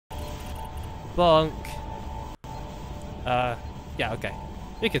Bonk. Yeah, okay.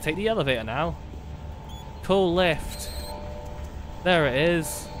 We can take the elevator now. Cool lift. There it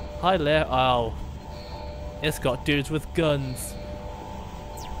is. Hi lift. Oh. It's got dudes with guns.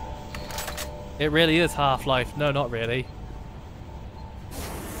 It really is Half-Life. No, not really.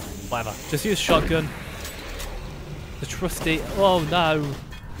 Whatever. Just use shotgun. The trusty. Oh no.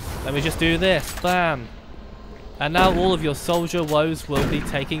 Let me just do this. Bam. And now all of your soldier woes will be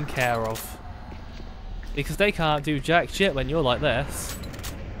taken care of. Because they can't do jack shit when you're like this.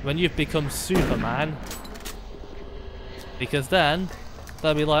 When you've become Superman. Because then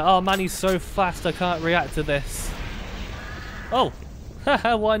they'll be like, oh man, he's so fast I can't react to this. Oh.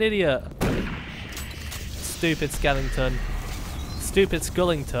 Haha, what an idiot. Stupid skeleton. Stupid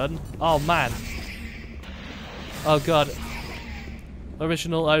Skullington. Oh man. Oh god.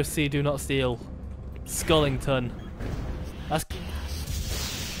 Original OC, do not steal. Skullington. That's...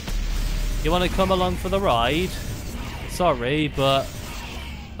 You want to come along for the ride? Sorry, but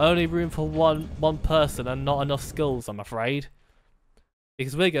only room for one person and not enough skulls, I'm afraid.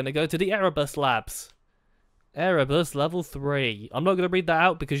 Because we're going to go to the Erebus labs. Erebus level 3. I'm not going to read that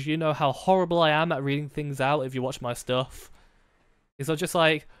out because you know how horrible I am at reading things out if you watch my stuff. Because I'm just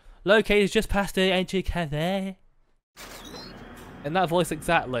like, located just past the entry cafe. In that voice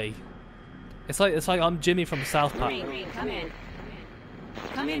exactly. It's like I'm Jimmy from South Park. Marine, come in.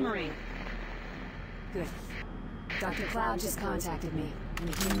 Come in, Marine. Good. Dr. Cloud just contacted me,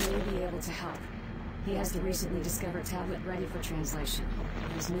 and he may be able to help. He has the recently discovered tablet ready for translation.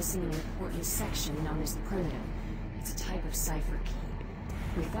 He's missing an important section known as the primitive. It's a type of cipher key.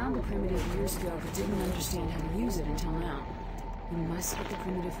 We found the primitive years ago, but didn't understand how to use it until now. We must get the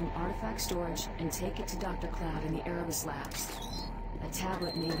primitive from artifact storage and take it to Dr. Cloud in the Erebus labs. A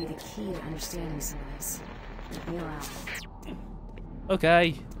tablet may be the key to understanding some of this. Let me around.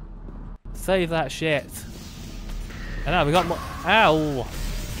 Okay. Save that shit. And now we got more. Ow!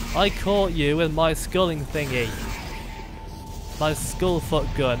 I caught you with my sculling thingy. My skull foot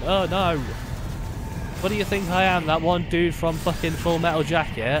gun. Oh no! What do you think I am? That one dude from fucking Full Metal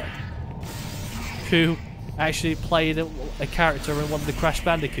Jacket? Who actually played a character in one of the Crash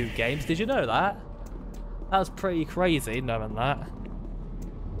Bandicoot games. Did you know that? That was pretty crazy knowing that.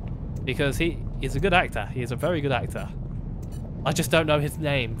 Because he's a good actor. He is a very good actor. I just don't know his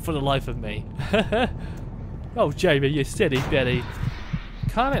name for the life of me. Oh, Jamie, you silly Billy.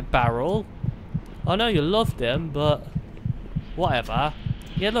 Comment Barrel. I know you loved him, but whatever.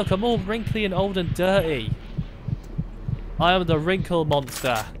 Yeah, look, I'm all wrinkly and old and dirty. I am the wrinkle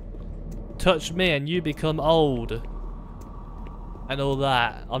monster. Touch me and you become old. And all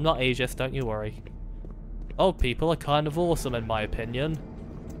that. I'm not ageist, don't you worry. Old people are kind of awesome in my opinion.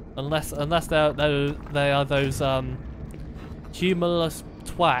 Unless they are those humorless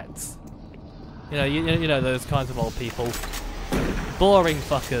twats. You know those kinds of old people. Boring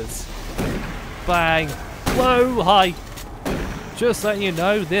fuckers. Bang. Whoa, hi. Just letting you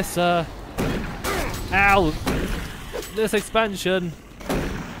know this ow. This expansion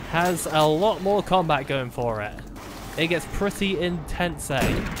has a lot more combat going for it. It gets pretty intense,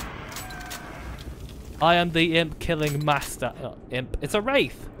 eh? I am the imp killing master. Imp. It's a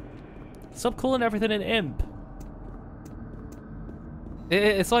wraith. Stop calling everything an imp.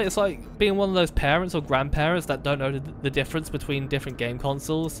 It's like being one of those parents or grandparents that don't know the difference between different game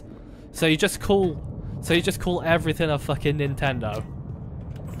consoles. So you just call everything a fucking Nintendo.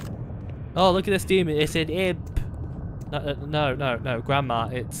 Oh, look at this demon. It's an imp. No, Grandma.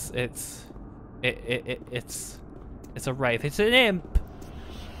 It's a wraith. It's an imp.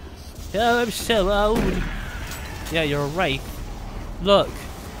 Oh, I'm so old. Yeah, you're a wraith. Look,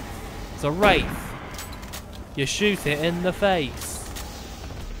 it's a wraith. You shoot it in the face.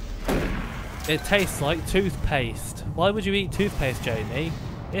 It tastes like toothpaste. Why would you eat toothpaste, Jamie?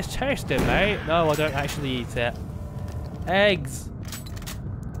 It's tasty, mate. No, I don't actually eat it. Eggs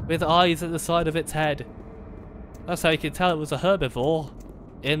with eyes at the side of its head. That's how you can tell it was a herbivore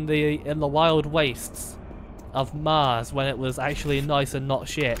in the wild wastes of Mars when it was actually nice and not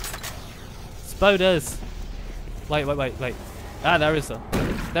shit. Spoders. Wait. Ah, there is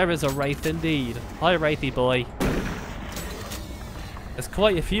a wraith indeed. Hi, wraithy boy. There's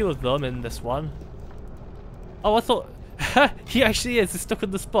quite a few of them in this one. Oh, I thought he actually is. He's stuck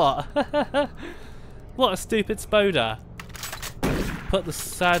on the spot. What a stupid Spoder. Put the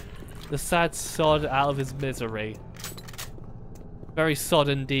sad sod out of his misery. Very sod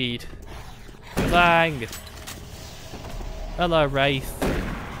indeed. Bang. Hello, wraith.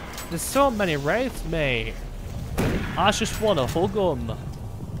 There's so many wraiths, mate. I just want to hug them.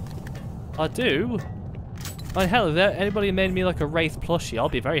 I do. Oh, hell, if anybody made me like a wraith plushie, I'll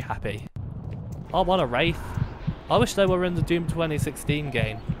be very happy. I want a Wraith. I wish they were in the Doom 2016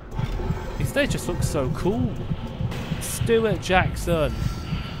 game. These days just look so cool. Stuart Jackson.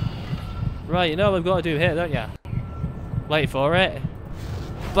 Right, you know what we've got to do here, don't you? Wait for it.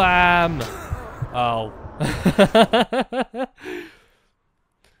 Bam! Oh.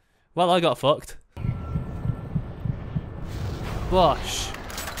 Well, I got fucked. Bosh.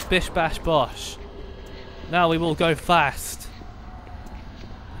 Bish bash bosh. Now we will go fast.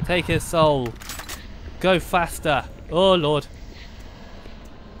 Take his soul. Go faster. Oh lord.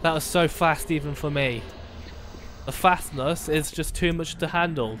 That was so fast even for me. The fastness is just too much to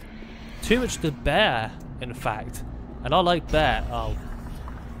handle. Too much to bear, in fact. And I like bear. Oh.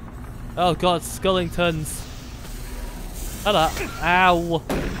 Oh god, Skullingtons. Hello. Ow.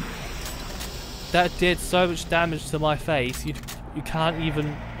 That did so much damage to my face. You can't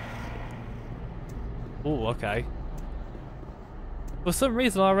even... Oh, okay. For some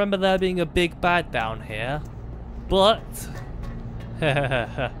reason I remember there being a big bad down here. But...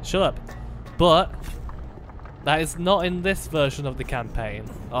 Shut up. But... that is not in this version of the campaign.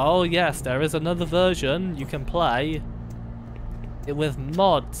 Oh yes, there is another version you can play it with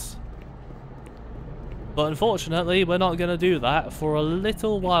mods. But unfortunately, we're not going to do that for a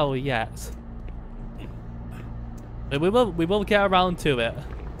little while yet. But we will get around to it,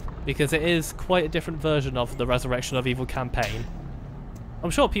 because it is quite a different version of the Resurrection of Evil campaign. I'm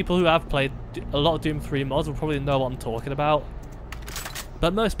sure people who have played a lot of Doom 3 mods will probably know what I'm talking about,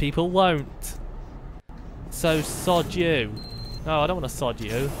 but most people won't. So sod you. No, I don't want to sod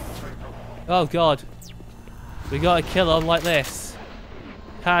you. Oh god. We gotta kill him like this.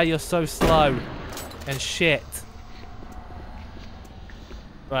 Ha, you're so slow. And shit.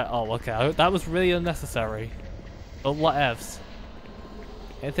 Right, oh okay. That was really unnecessary. But whatevs.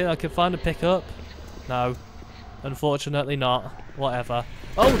 Anything I can find to pick up? No. Unfortunately not. Whatever.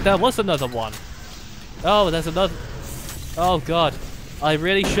 Oh, there was another one. Oh, there's another. Oh god. I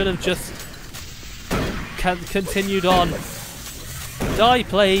really should have just continued on. Die,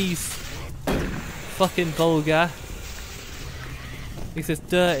 please. Fucking vulgar. This is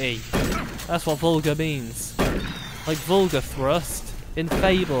dirty. That's what vulgar means. Like vulgar thrust in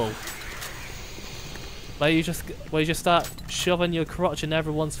Fable. Where you just start shoving your crotch in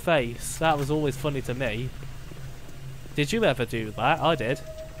everyone's face. That was always funny to me. Did you ever do that? I did.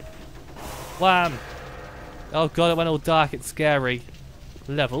 Wham! Oh god, it went all dark, it's scary.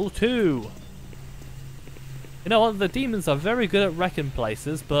 Level 2. You know what, the demons are very good at wrecking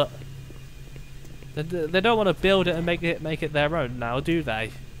places, but they don't want to build it and make it their own now, do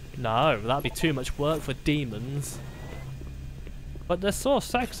they? No, that'd be too much work for demons. But they're so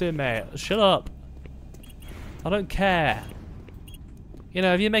sexy, mate. Shut up. I don't care. You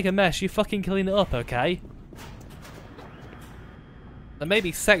know, if you make a mess, you fucking clean it up, okay? They may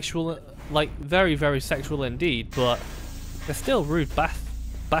be sexual, like very, very sexual indeed, but they're still rude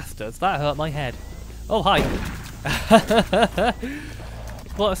bastards. That hurt my head. Oh, hi.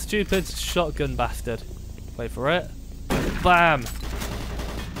 What a stupid shotgun bastard. Wait for it. Bam.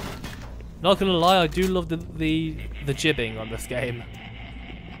 Not gonna lie, I do love the jibbing on this game.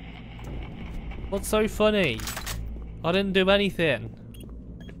 What's so funny? I didn't do anything.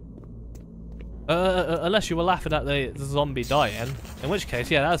 Unless you were laughing at the zombie dying. In which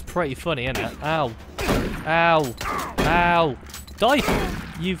case, yeah, that's pretty funny, isn't it? Ow. Ow. Ow. Die!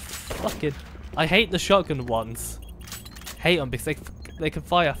 You fucking... I hate the shotgun ones. Hate them because they can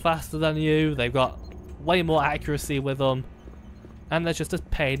fire faster than you. They've got way more accuracy with them. And they're just a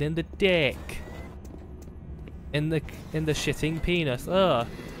pain in the dick. In the shitting penis. Ugh.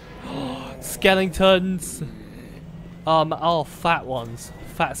 Skeletons. Oh, fat ones.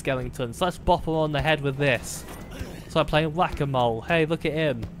 Fat skeletons. Let's bop them on the head with this. It's like playing whack-a-mole. Hey, look at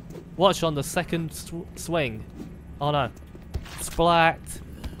him. Watch on the second swing. Oh no. Splat.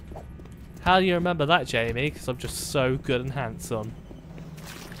 How do you remember that, Jamie? Because I'm just so good and handsome.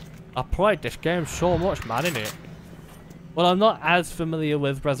 I played this game so much, man, innit? Well, I'm not as familiar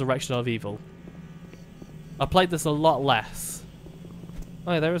with Resurrection of Evil. I played this a lot less.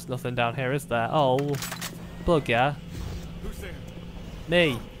 Oh, yeah, there is nothing down here, is there? Oh, bugger. Who's there?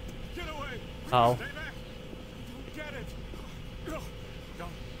 Me. Get away! Oh. Stay back! Get it!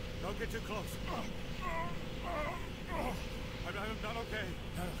 Don't get too close. I'm not okay.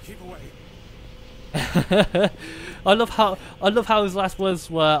 No, keep away. I love how his last words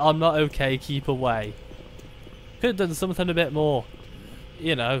were, "I'm not okay, keep away." Could have done something a bit more,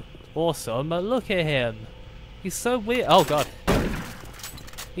 you know, awesome. But look at him. He's so weird. Oh god.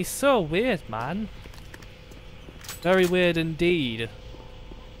 He's so weird, man. Very weird indeed.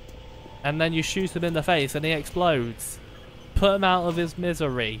 And then you shoot him in the face and he explodes. Put him out of his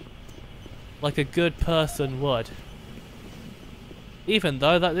misery. like a good person would. Even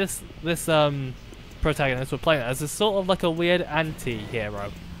though that this protagonist we're playing as is sort of like a weird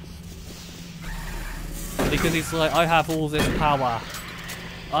anti-hero. Because he's like, I have all this power.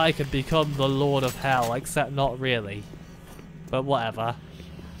 I could become the Lord of Hell, except not really. But whatever.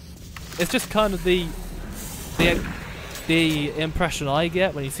 It's just kind of the impression I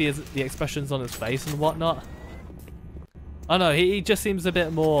get when you see the expressions on his face and whatnot. I don't know, he just seems a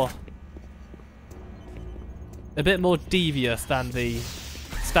bit more devious than the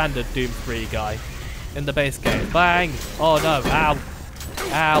standard Doom 3 guy in the base game. Bang! Oh no, ow!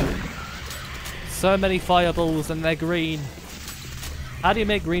 Ow! So many fireballs and they're green. How do you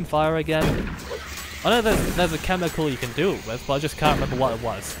make green fire again? I know there's a chemical you can do it with, but I just can't remember what it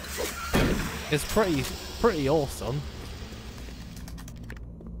was. It's pretty awesome.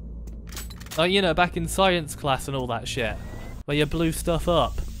 Oh, you know, back in science class and all that shit, where you blew stuff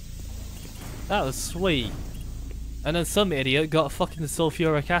up. That was sweet. And then some idiot got fucking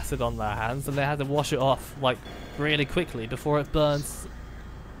sulfuric acid on their hands and they had to wash it off, like, really quickly before it burns.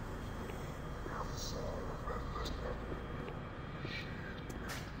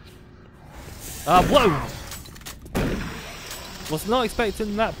 Whoa! Was not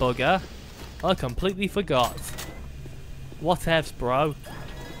expecting that bugger. I completely forgot. Whatevs, bro.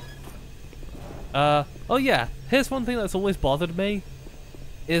 Oh yeah, here's one thing that's always bothered me.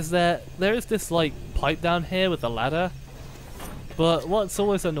 Is that there is this, like, pipe down here with a ladder. But what's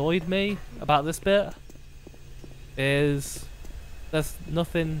always annoyed me about this bit is there's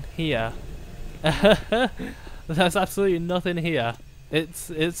nothing here. There's absolutely nothing here.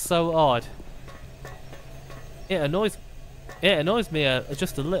 It's so odd. It annoys me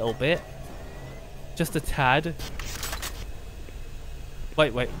just a little bit. Just a tad.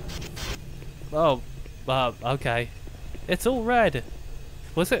 Wait. Oh, okay. It's all red.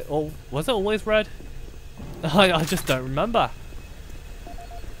 Was it always red? I just don't remember.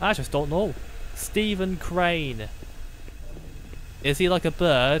 I just don't know. Stephen Crane. Is he like a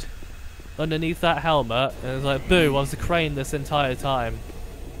bird underneath that helmet? And it's like, boo, I was a crane this entire time.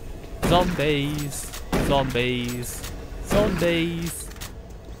 Zombies. Zombies. Zombies.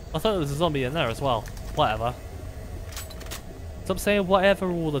 I thought there was a zombie in there as well. Whatever. Stop saying whatever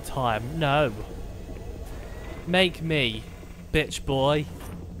all the time. No. Make me. Bitch boy.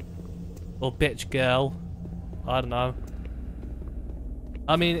 Or bitch girl. I don't know.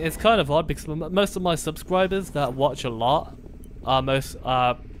 I mean, it's kind of odd because most of my subscribers that watch a lot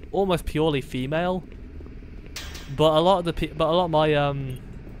are almost purely female. But a lot of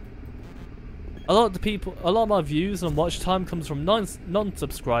my views and watch time comes from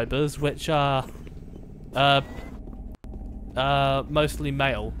non-subscribers, which are mostly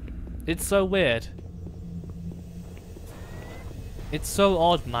male. It's so weird. It's so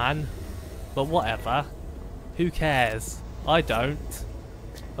odd, man. But whatever. Who cares? I don't.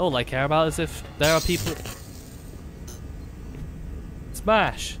 All I care about is if there are people...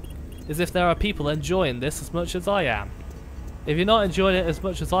 Smash! Is if there are people enjoying this as much as I am. If you're not enjoying it as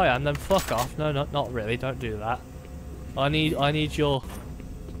much as I am, then fuck off. No, not really. Don't do that. I need your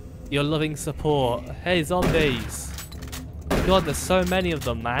loving support. Hey, zombies! God, there's so many of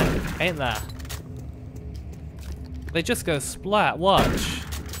them, man. Ain't there? They just go splat. Watch.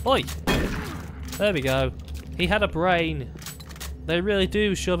 Oi! There we go. He had a brain. They really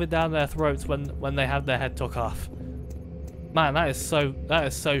do shove it down their throats when they have their head took off. Man, that is so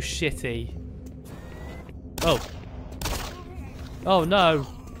shitty. Oh. Oh no.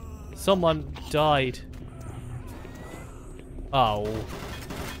 Someone died. Oh.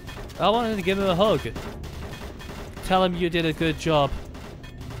 I wanted to give him a hug. Tell him you did a good job.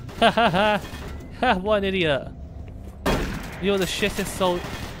 Ha ha ha. Ha, what an idiot. You're the shittest soldier.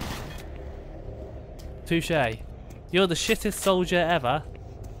 Touche. You're the shittest soldier ever.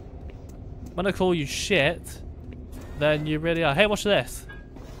 When I call you shit, then you really are. Hey, watch this.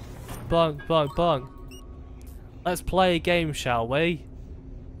 Bong, bong, bong. Let's play a game, shall we?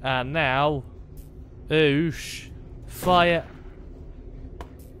 And now, oosh, fire.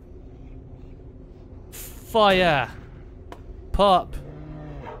 Fire. Pop.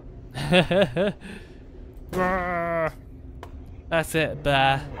 That's it,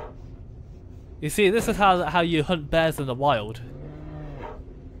 bear. You see, this is how you hunt bears in the wild.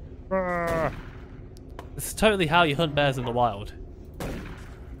 This is totally how you hunt bears in the wild.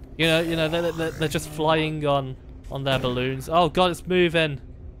 You know, they're just flying on their balloons. Oh god, it's moving.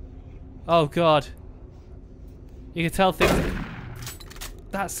 Oh god. You can tell things.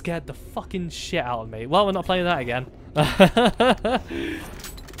 That scared the fucking shit out of me. Well, we're not playing that again. I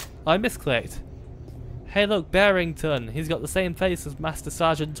misclicked. Hey look, Barrington. He's got the same face as Master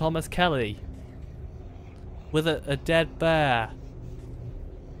Sergeant Thomas Kelly. with a dead bear.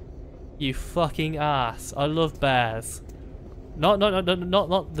 You fucking ass. I love bears. Not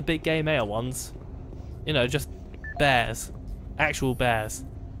the big gay male ones. You know, just bears. Actual bears.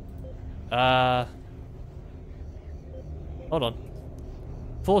 Hold on.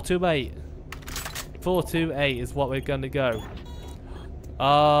 428. 428 is what we're gonna go.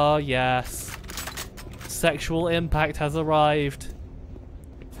 Oh, yes. Sexual impact has arrived.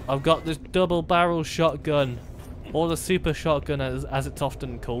 I've got this double barrel shotgun. Or the super shotgun as it's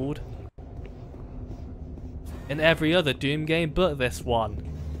often called. In every other Doom game but this one.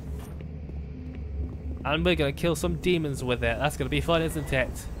 And we're gonna kill some demons with it. That's gonna be fun, isn't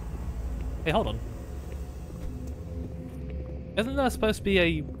it? Hey, hold on. Isn't there supposed to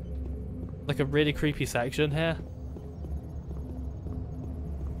be like a really creepy section here?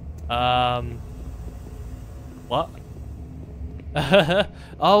 What?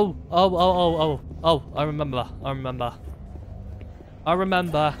 Oh, I remember.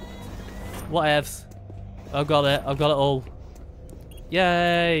 Whatevs. I've got it all.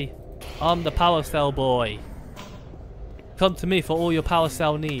 Yay! I'm the power cell boy. Come to me for all your power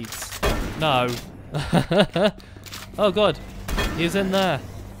cell needs. No. Oh god. He's in there.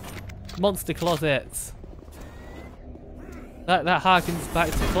 Monster closets. That harkens back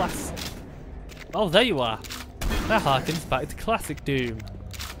to class. Oh, there you are. That harkens back to classic Doom.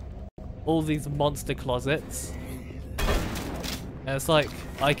 All these monster closets. And it's like,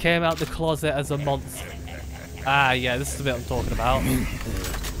 I came out the closet as a monster. Ah, yeah, this is the bit I'm talking about.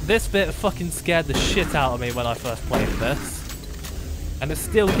 This bit fucking scared the shit out of me when I first played this. And it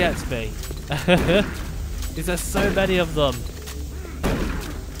still gets me. Because there's so many of them.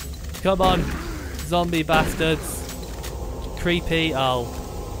 Come on, zombie bastards. Creepy,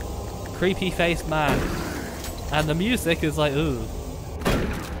 creepy faced man. And the music is like, ooh.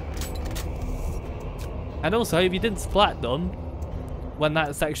 And also, if you didn't splat them, when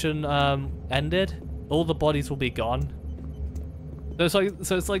that section ended, all the bodies will be gone. So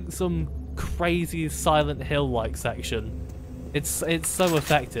it's like some crazy Silent Hill-like section. It's so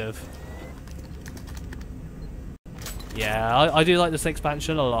effective. Yeah, I do like this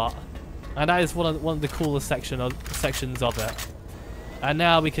expansion a lot, and that is one of the coolest sections of it. And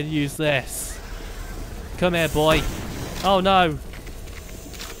now we can use this. Come here, boy. Oh no.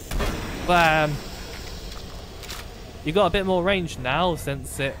 Bam. You got a bit more range now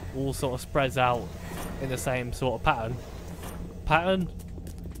since it all sort of spreads out in the same sort of pattern.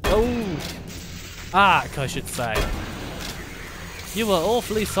 Oh. Arc, I should say. You were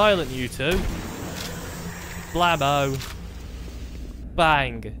awfully silent, you two. Blammo.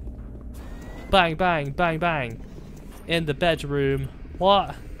 Bang. Bang, bang, bang, bang. In the bedroom.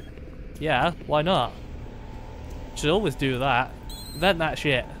 What? Yeah, why not? Should always do that. Vent that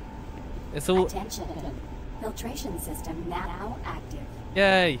shit. It's all... Attention. Filtration system now active.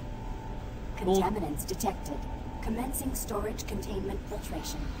 Yay. Contaminants detected. Commencing storage containment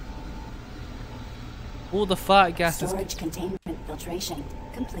filtration. All the fart gas Storage containment filtration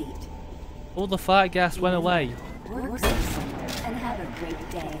complete. All the fart gas went away. Work system and have a great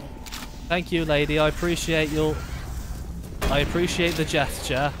day. Thank you, lady. I appreciate the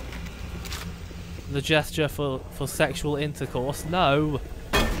gesture. The gesture for sexual intercourse. No.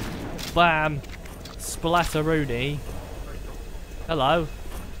 Bam. Splatteroonie. Hello.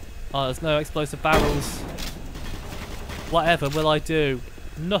 Oh, there's no explosive barrels. Whatever will I do?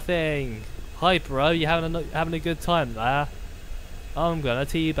 Nothing. Hi, bro. You having a good time there? I'm gonna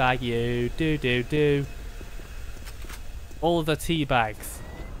teabag you. Do. All the tea bags.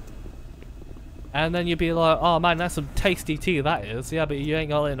 And then you'd be like, oh man, that's some tasty tea that is. Yeah, but you ain't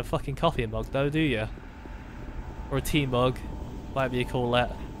got it in a fucking coffee mug though, do you? Or a tea mug, whatever you call it.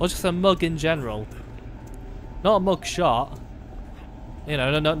 Or just a mug in general. Not a mug shot. You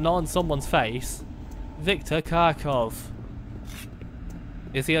know, not on someone's face. Viktor Kharkov.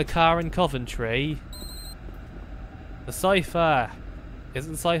 Is he a car in Coventry? The cipher. Is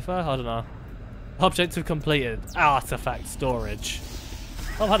it the cipher? I don't know. Objective completed. Artifact storage.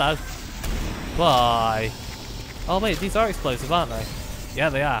 Oh, hello. Bye. Oh wait, these are explosive, aren't they? Yeah,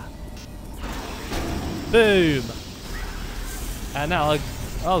 they are. Boom. And now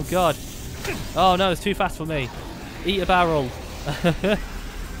oh god. Oh no, it's too fast for me. Eat a barrel.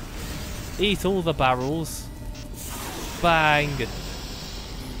 Eat all the barrels. Bang.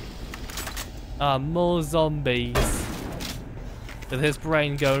 Ah, more zombies. With his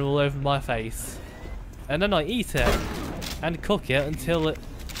brain going all over my face. And then I eat it. And cook it until it...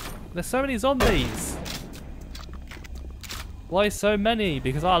 There's so many zombies. Why so many?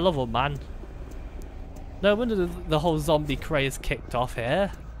 Because I love them, man. No wonder the whole zombie craze kicked off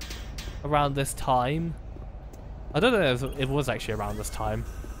here. Around this time. I don't know if it was actually around this time.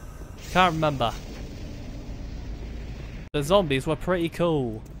 Can't remember. The zombies were pretty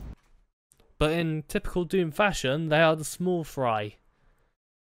cool. But in typical Doom fashion, they are the small fry.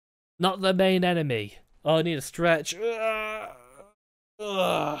 Not the main enemy. Oh, I need a stretch.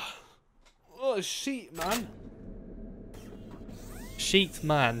 Oh, sheet man. Sheet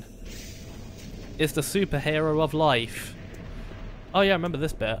man is the superhero of life. Oh yeah, I remember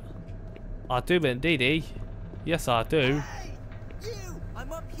this bit. I do indeedy. Yes, I do. Hey! You!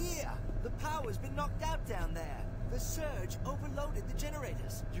 I'm up here! The power's been knocked out down there. The surge overloaded the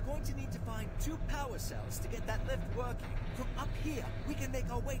generators. You're going to need to find 2 power cells to get that lift working. From up here, we can make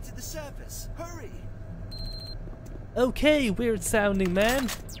our way to the surface. Hurry! Okay, weird sounding man.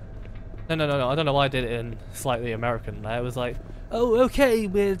 No. I don't know why I did it in slightly American there. It was like, oh, okay,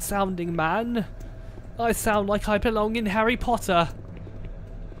 weird sounding man. I sound like I belong in Harry Potter.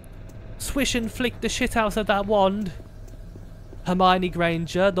 Swish and flick the shit out of that wand. Hermione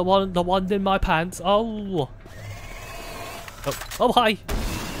Granger, the wand in my pants. Oh, hi.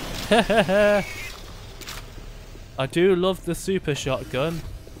 I do love the super shotgun.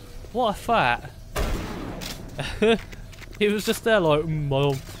 What a fat. He was just there like,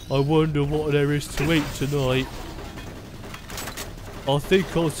 I wonder what there is to eat tonight. I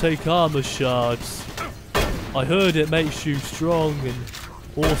think I'll take armor shards. I heard it makes you strong and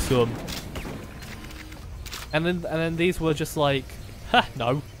awesome. And then these were just like, ha,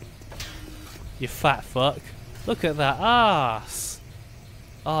 no. You fat fuck. Look at that ass.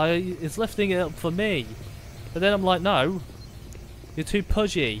 Oh, it's lifting it up for me. But then I'm like, no. You're too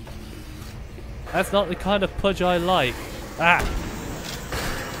pudgy. That's not the kind of pudge I like. Ah.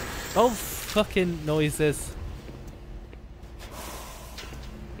 Oh, fucking noises.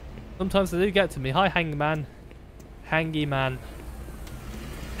 Sometimes they do get to me. Hi, hangman. Hangy man.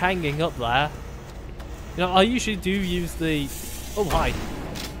 Hanging up there. You know, I usually do use the... Oh, hi.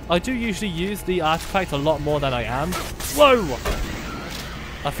 I do usually use the artifact a lot more than I am. Whoa!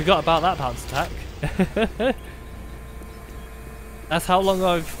 I forgot about that bounce attack. That's how long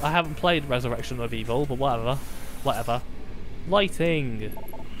I haven't played Resurrection of Evil, but whatever. Whatever. Lighting.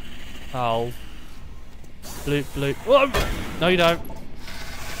 Oh. Bloop, bloop. Whoa! No, you don't.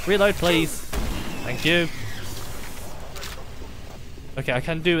 Reload, please. Thank you. Okay, I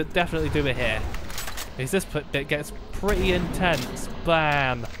can do it. Definitely do it here. Because this bit gets pretty intense.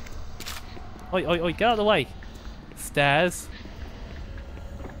 Bam. Oi, oi, oi, get out of the way. Stairs.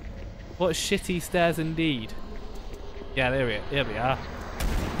 What shitty stairs indeed. Yeah, here we are.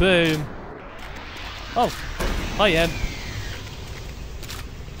 Boom. Oh, hi, Em.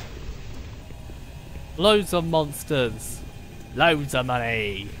 Loads of monsters. Loads of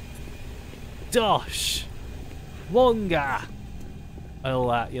money. Dosh. Wonga. And all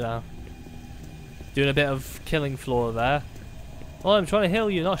that, you know. Doing a bit of killing floor there. Oh, I'm trying to heal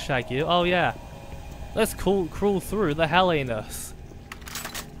you, not shag you. Oh, yeah. Let's crawl through the helliness.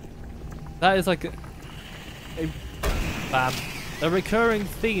 That is like a recurring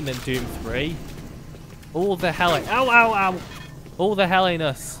theme in Doom 3. All the helling. Ow, ow, ow. All the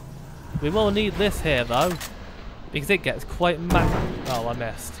helliness. We will need this here, though. Because it gets quite Oh, I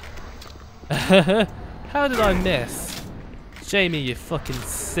missed. How did I miss? Jamie, you fucking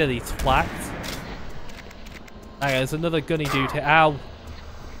silly twat. Hey, there's another gunny dude here. Ow.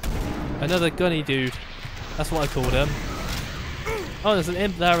 Another gunny dude. That's what I called him. Oh, there's an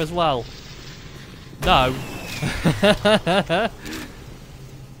imp there as well. No.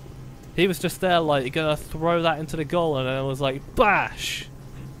 He was just there like, you're gonna throw that into the goal, and then I was like, bash!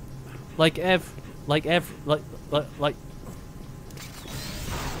 Like every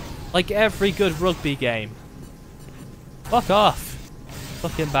good rugby game. Fuck off.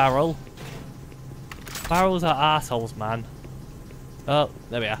 Fucking barrel. Barrels are assholes, man. Oh,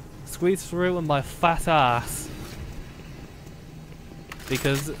 there we are. Squeeze through with my fat ass.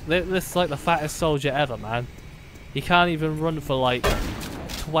 Because this is like the fattest soldier ever, man. He can't even run for like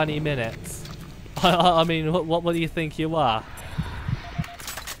 20 minutes. I mean, what do you think you are?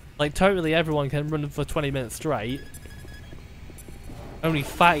 Like, totally everyone can run for 20 minutes straight. Only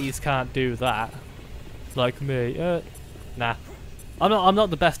fatties can't do that. Like me. Nah. I'm not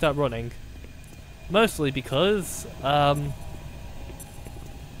the best at running. Mostly because, well,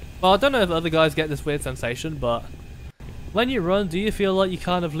 I don't know if other guys get this weird sensation, but when you run, do you feel like you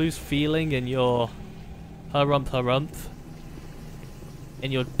kind of lose feeling in your harump?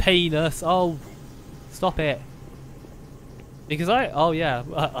 In your penis? Oh, stop it. Because oh yeah,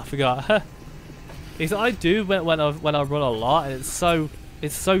 I forgot. Because I do when I run a lot, and it's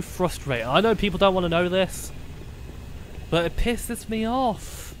so frustrating. I know people don't want to know this, but it pisses me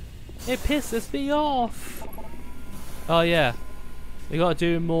off. It pisses me off. Oh yeah. We gotta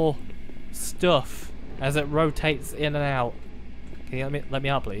do more stuff as it rotates in and out. Can you let me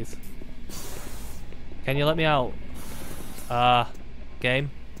out, please? Can you let me out?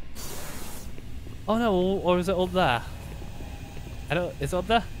 Game. Oh no, or is it up there? I don't. Is it up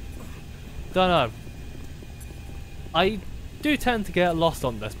there? Don't know. I do tend to get lost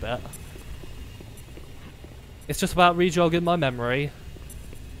on this bit. It's just about rejogging my memory.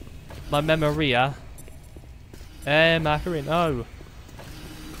 My memoria. Macaroni. No.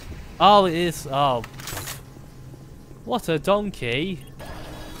 Oh, it is. Oh. What a donkey.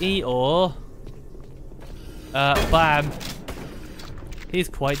 Eeyore. Bam. He's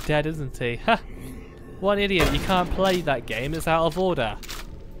quite dead, isn't he? Ha! What an idiot. You can't play that game. It's out of order.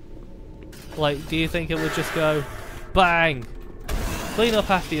 Like, do you think it would just go bang? Clean up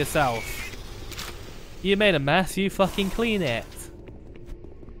after yourself. You made a mess, you fucking clean it.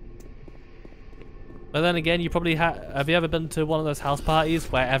 But then again, you probably have you ever been to one of those house parties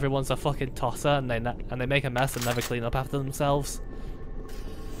where everyone's a fucking tosser and they make a mess and never clean up after themselves?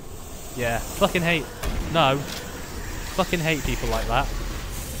 Yeah, fucking hate. No. Fucking hate people like that.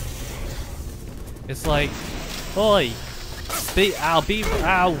 It's like, oi,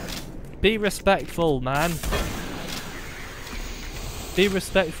 be respectful, man. Be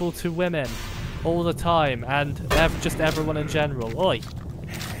respectful to women all the time and just everyone in general. Oi,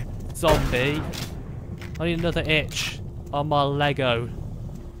 zombie. I need another itch on my Lego.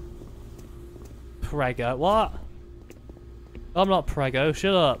 Prego. What? I'm not Prego.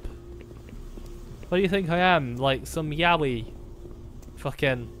 Shut up. What do you think I am? Like some yaoi?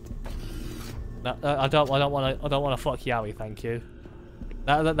 Fucking. No, I don't want to fuck yaoi. Thank you.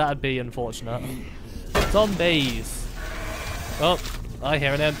 That'd be unfortunate. Zombies. Oh, I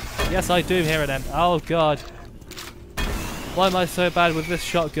hear an imp. Yes, I do hear an imp. Oh god. Why am I so bad with this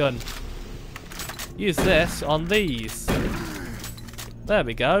shotgun? Use this on these. There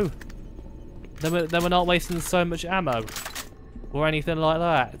we go. Then we're not wasting so much ammo or anything like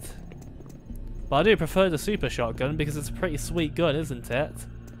that. But I do prefer the super shotgun because it's a pretty sweet gun, isn't it?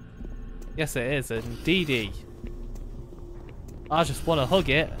 Yes, it is, indeedy. I just want to hug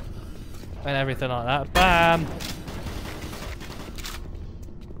it and everything like that. Bam!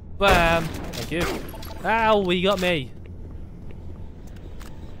 Bam! Thank you. Ow! He got me.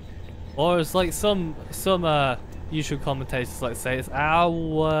 Or it's like some YouTube commentators like to say it's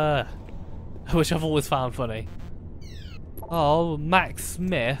ow, which I've always found funny. Oh, Max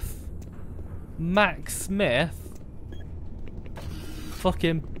Smith. Max Smith.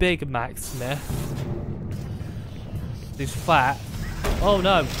 Fucking big Max Smith. He's fat. Oh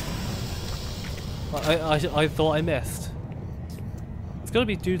no. I thought I missed. It's gotta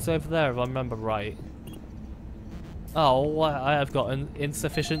be dudes over there if I remember right. Oh, I have got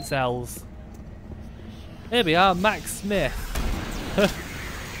insufficient cells. Here we are, Max Smith.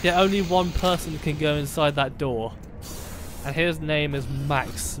 Yeah, only one person can go inside that door. And his name is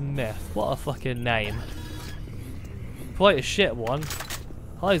Max Smith. What a fucking name. Quite a shit one.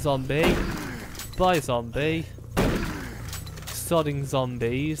 Hi zombie. Bye zombie. Sodding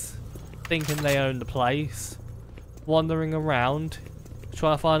zombies. Thinking they own the place. Wandering around.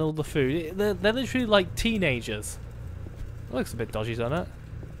 Trying to find all the food. They're literally like teenagers. It looks a bit dodgy, doesn't it?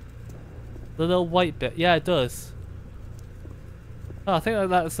 The little white bit. Yeah, it does. Oh, I think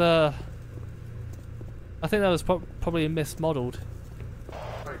that's I think that was probably mismodeled.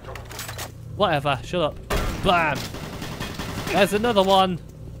 Whatever. Shut up. Bam. There's another one.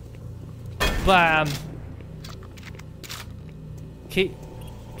 Bam.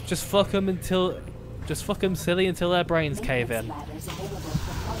 Just fuck them silly until their brains cave in.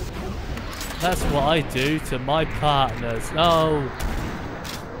 That's what I do to my partners. No.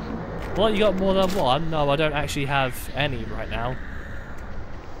 What, you got more than one? No, I don't actually have any right now.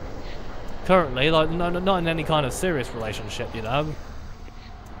 Currently, like, no, not in any kind of serious relationship, you know.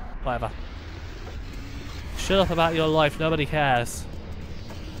 Whatever. Shut up about your life, nobody cares.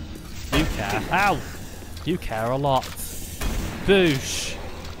 You care. Ow! You care a lot. Boosh.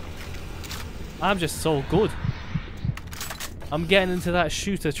 I'm just so good. I'm getting into that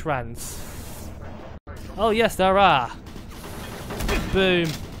shooter trance. Oh yes, there are. Boom.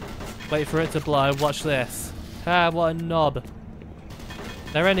 Wait for it to blow. Watch this. Ah, what a knob.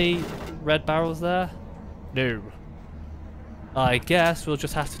 There any red barrels there? No. I guess we'll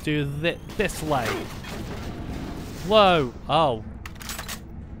just have to do this way. Whoa. Oh.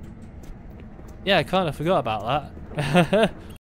 Yeah, I kind of forgot about that.